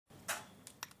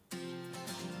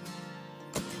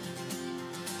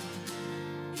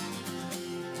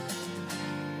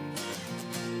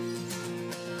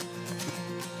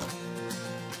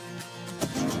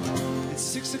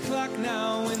6 o'clock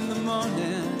now in the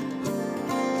morning,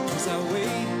 as I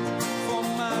wait for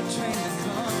my train to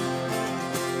come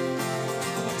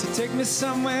to take me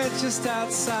somewhere just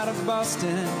outside of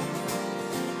Boston,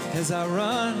 as I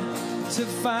run to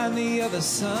find the other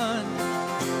sun.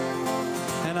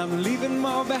 And I'm leaving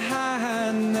more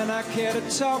behind than I care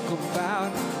to talk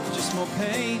about, just more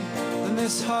pain than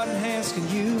this heart and hands can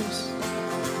use.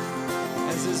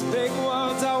 As this big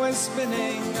world's always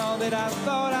spinning, all that I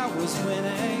thought I was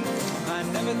winning, I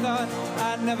never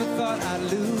thought I'd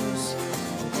lose.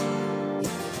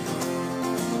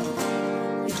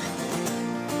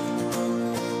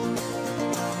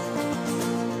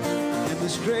 And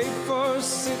this great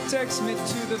force, it takes me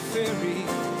to the ferry,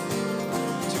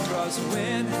 to cross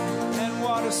wind and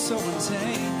water so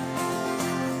untamed.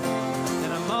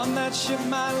 And I'm on that ship,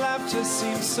 my life just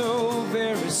seems so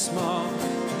very small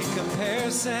in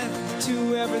comparison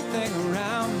to everything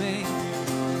around me.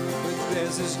 But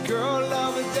there's this girl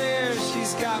over there,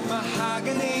 she's got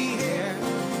mahogany hair,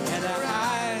 and her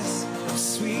eyes are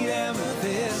sweet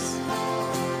amethyst.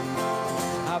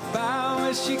 I bow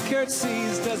as she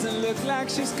curtsies, doesn't look like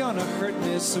she's gonna hurt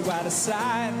me, so I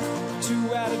decide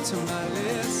to add her to my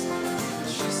list.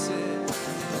 She said,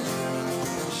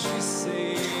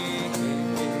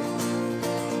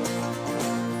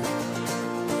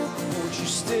 won't you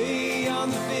stay on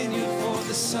the vineyard for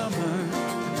the summer?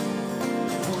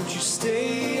 Won't you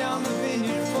stay on the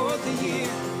vineyard for the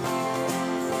year?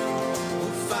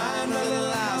 We'll find a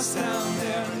little house down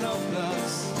there in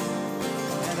Oblast,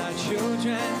 and our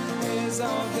children is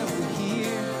all that we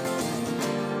hear.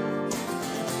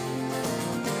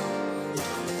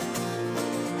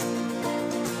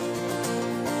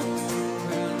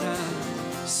 Well, now,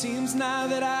 seems now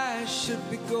that I should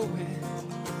be going,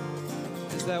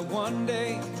 as that one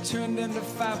day turned into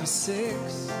 5 or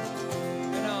 6.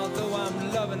 And although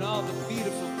I'm loving all the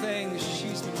beautiful things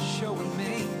she's been showing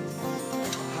me,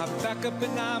 I back up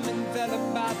and I'm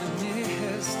enveloped by the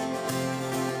mist.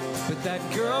 But that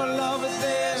girl over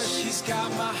there, she's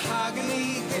got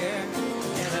mahogany hair,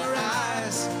 and her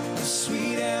eyes are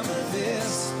sweet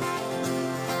amethyst.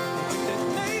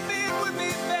 And maybe it would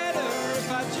be better if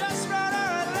I just wrote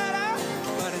her a letter,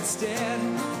 but instead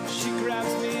she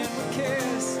grabs me in a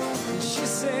kiss, and she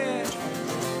said,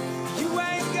 you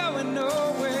ain't going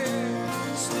nowhere,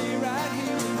 stay right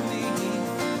here with me.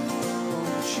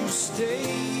 Won't you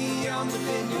stay on the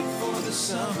vineyard for the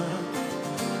summer?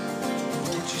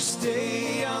 Won't you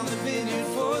stay on the vineyard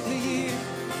for the year?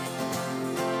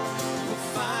 We'll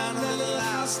find a little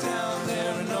house down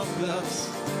there in Oblast,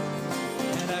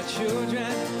 and our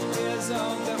children is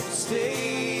all that will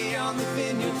stay on the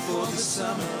vineyard for the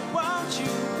summer. Won't you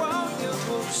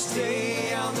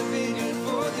stay on the vineyard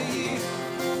for the year?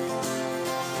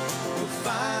 We'll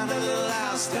find a little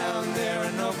house down there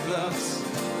in Oblast,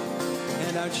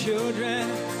 and our children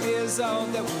is all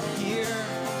that will hear.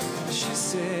 She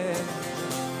said,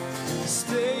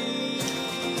 stay